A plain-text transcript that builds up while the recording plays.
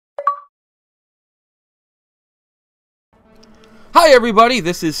Hi everybody,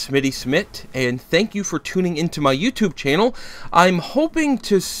 this is Smitty Smit, and thank you for tuning into my YouTube channel. I'm hoping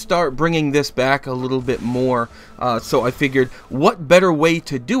to start bringing this back a little bit more, so I figured what better way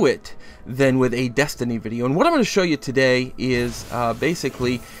to do it than with a Destiny video. And what I'm going to show you today is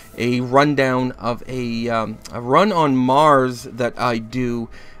basically a rundown of a run on Mars that I do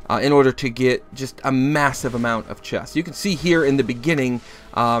in order to get just a massive amount of chests. You can see here in the beginning,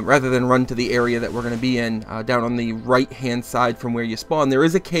 rather than run to the area that we're going to be in, down on the right hand side from where you spawn, there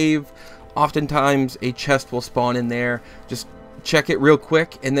is a cave. Oftentimes a chest will spawn in there. Just check it real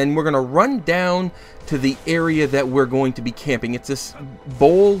quick, and then we're going to run down to the area that we're going to be camping. It's this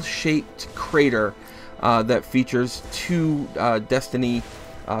bowl-shaped crater that features two Destiny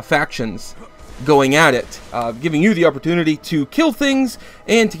factions going at it, giving you the opportunity to kill things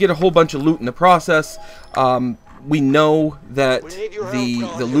and to get a whole bunch of loot in the process. We know that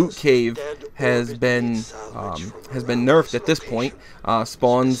the loot cave has been nerfed at this point.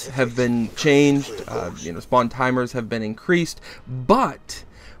 Spawns have been changed. Spawn timers have been increased, but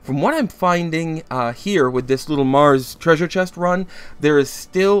from what I'm finding here with this little Mars treasure chest run, there is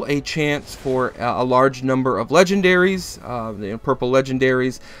still a chance for a large number of legendaries, purple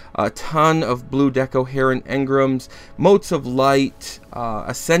legendaries, a ton of blue Decoherent Engrams, Motes of Lite,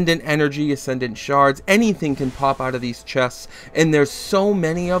 Ascendant Energy, Ascendant Shards. Anything can pop out of these chests, and there's so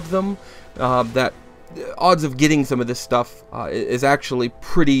many of them that odds of getting some of this stuff is actually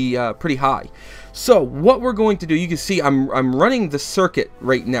pretty high. So what we're going to do, you can see I'm running the circuit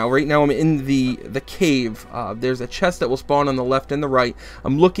right now. Right now I'm in the cave. There's a chest that will spawn on the left and the right.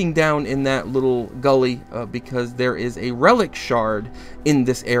 I'm looking down in that little gully because there is a relic shard in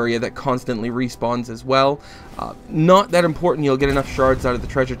this area that constantly respawns as well. Not that important. You'll get enough shards out of the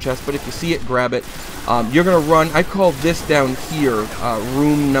treasure chest, but if you see it, grab it. You're gonna run, I call this down here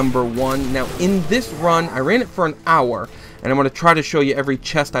room number 1. Now in this run, I ran it for an hour, and I'm going to try to show you every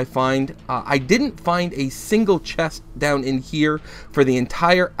chest I find. I didn't find a single chest down in here for the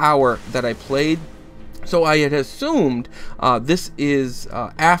entire hour that I played. So I had assumed this is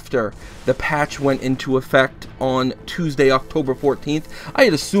after the patch went into effect on Tuesday, October 14th. I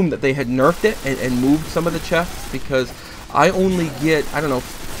had assumed that they had nerfed it and moved some of the chests, because I only get, I don't know,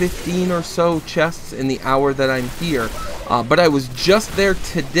 15 or so chests in the hour that I'm here. But I was just there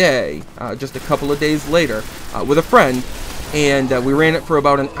today, just a couple of days later, with a friend, and we ran it for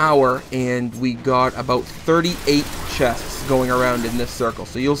about an hour, and we got about 38 chests going around in this circle.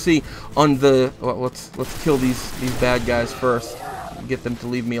 So you'll see on the, well, let's kill these bad guys first, get them to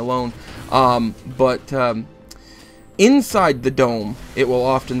leave me alone. Inside the dome, it will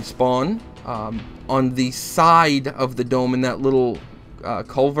often spawn. On the side of the dome, in that little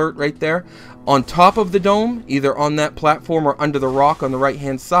culvert right there, on top of the dome, either on that platform or under the rock on the right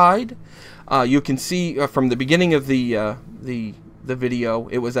hand side. You can see from the beginning of the video,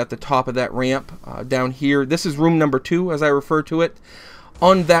 it was at the top of that ramp down here. This is room number 2, as I refer to it.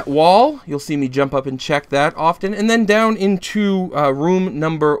 On that wall, you'll see me jump up and check that often, and then down into room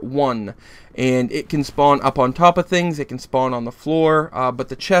number 1. And it can spawn up on top of things, it can spawn on the floor, but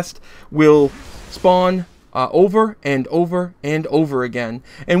the chest will spawn over and over and over again.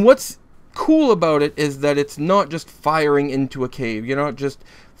 And what's cool about it is that it's not just firing into a cave. You're not just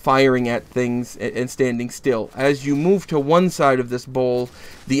firing at things and standing still. As you move to one side of this bowl,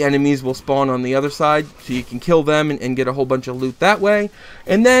 the enemies will spawn on the other side, so you can kill them and get a whole bunch of loot that way.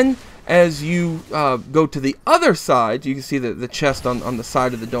 And then as you go to the other side, you can see the chest on the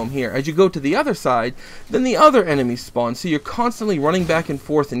side of the dome here. As you go to the other side, then the other enemies spawn. So you're constantly running back and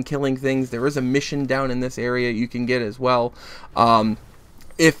forth and killing things. There is a mission down in this area you can get as well.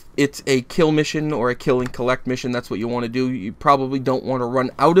 If it's a kill mission or a kill and collect mission, that's what you want to do. You probably don't want to run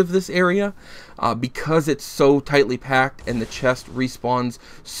out of this area because it's so tightly packed and the chest respawns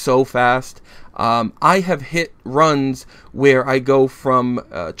so fast. I have hit runs where I go from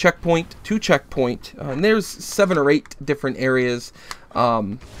checkpoint to checkpoint, and there's 7 or 8 different areas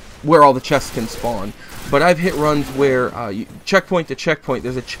where all the chests can spawn. But I've hit runs where checkpoint to checkpoint,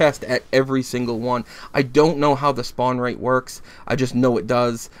 there's a chest at every single one. I don't know how the spawn rate works. I just know it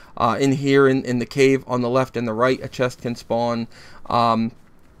does. In here, in the cave, on the left and the right, a chest can spawn.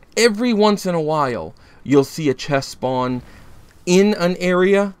 Every once in a while, you'll see a chest spawn in an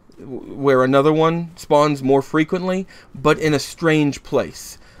area where another one spawns more frequently, but in a strange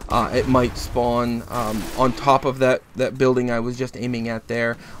place. It might spawn on top of that building I was just aiming at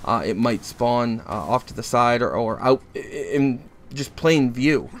there. It might spawn off to the side or out in just plain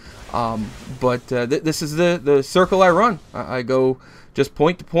view. This is the circle I run. I go just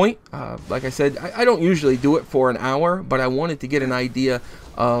point to point. Like I said, I don't usually do it for an hour, but I wanted to get an idea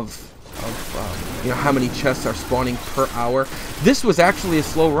of you know, how many chests are spawning per hour. This was actually a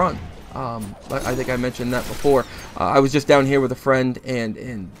slow run. I think I mentioned that before. I was just down here with a friend,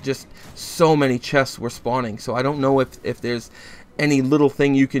 and just so many chests were spawning. So I don't know if there's any little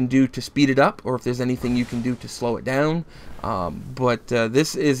thing you can do to speed it up, or if there's anything you can do to slow it down. But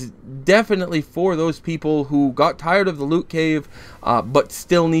this is definitely for those people who got tired of the loot cave, but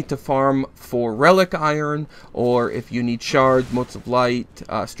still need to farm for Relic Iron, or if you need shards, Motes of Lite,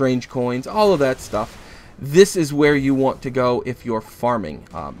 strange coins, all of that stuff. This is where you want to go if you're farming.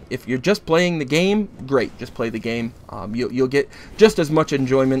 If you're just playing the game, great, just play the game. You'll get just as much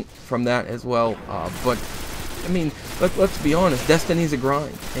enjoyment from that as well. But I mean, let's be honest, Destiny's a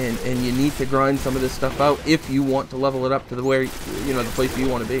grind, and you need to grind some of this stuff out if you want to level it up to the where, you know, the place you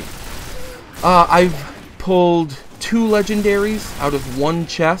want to be. I've pulled 2 legendaries out of 1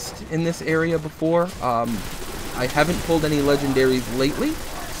 chest in this area before. I haven't pulled any legendaries lately,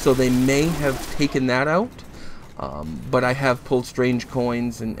 so they may have taken that out. But I have pulled strange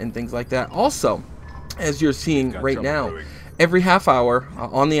coins and things like that. Also, as you're seeing right now, every half hour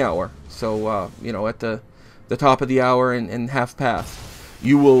on the hour, so you know, at the top of the hour and half past,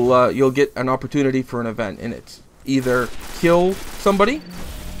 you'll get an opportunity for an event, and it's either kill somebody,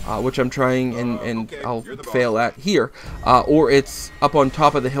 which I'm trying and okay, I'll fail at here, or it's up on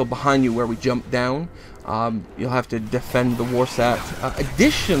top of the hill behind you where we jump down. You'll have to defend the Warsat.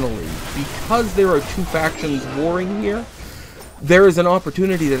 Additionally, because there are 2 factions warring here, there is an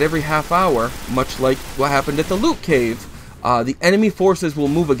opportunity that every half hour, much like what happened at the loot cave, the enemy forces will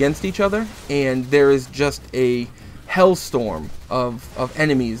move against each other, and there is just a hellstorm of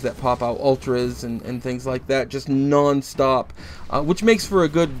enemies that pop out, ultras and things like that, just non-stop, which makes for a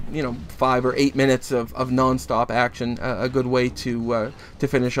good, you know, 5 or 8 minutes of non-stop action, a good way to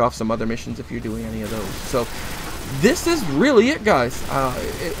finish off some other missions if you're doing any of those. So this is really it, guys.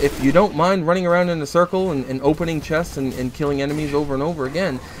 If you don't mind running around in a circle and opening chests and killing enemies over and over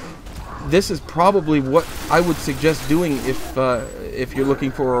again, this is probably what I would suggest doing if you're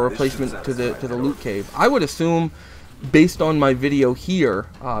looking for a replacement to the loot cave. I would assume, based on my video here,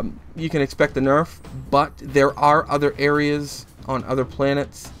 you can expect a nerf, but there are other areas on other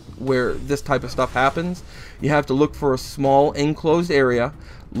planets where this type of stuff happens. You have to look for a small enclosed area,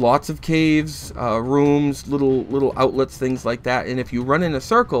 lots of caves, rooms, little outlets, things like that, and if you run in a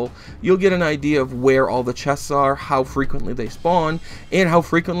circle, you'll get an idea of where all the chests are, how frequently they spawn, and how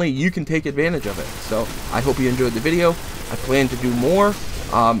frequently you can take advantage of it. So I hope you enjoyed the video. I plan to do more.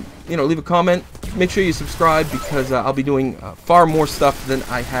 You know, leave a comment, make sure you subscribe, because I'll be doing far more stuff than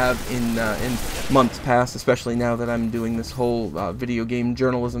I have in months past, especially now that I'm doing this whole video game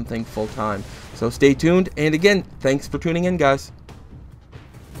journalism thing full time. So stay tuned, and again, thanks for tuning in, guys.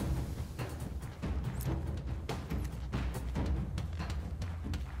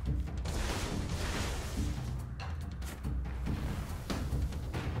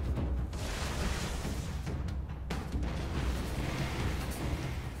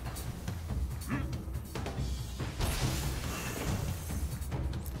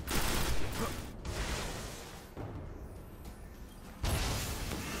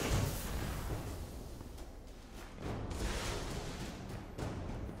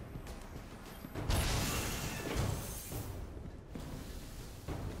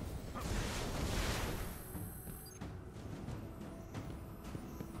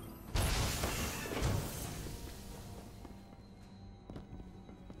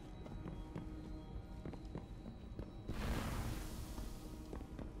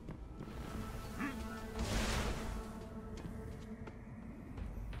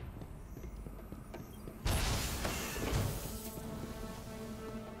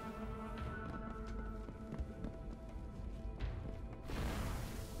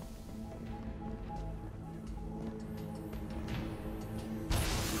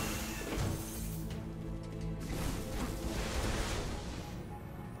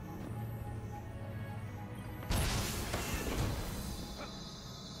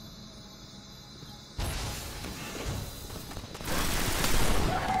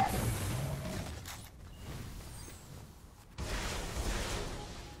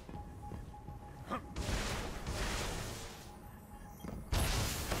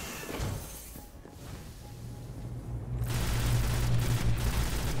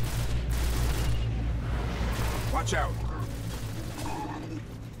 Watch out!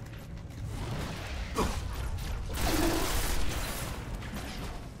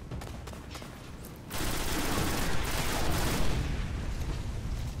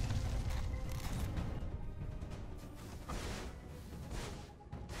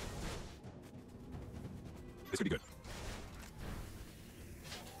 This could be good.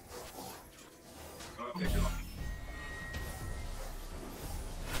 Take it off.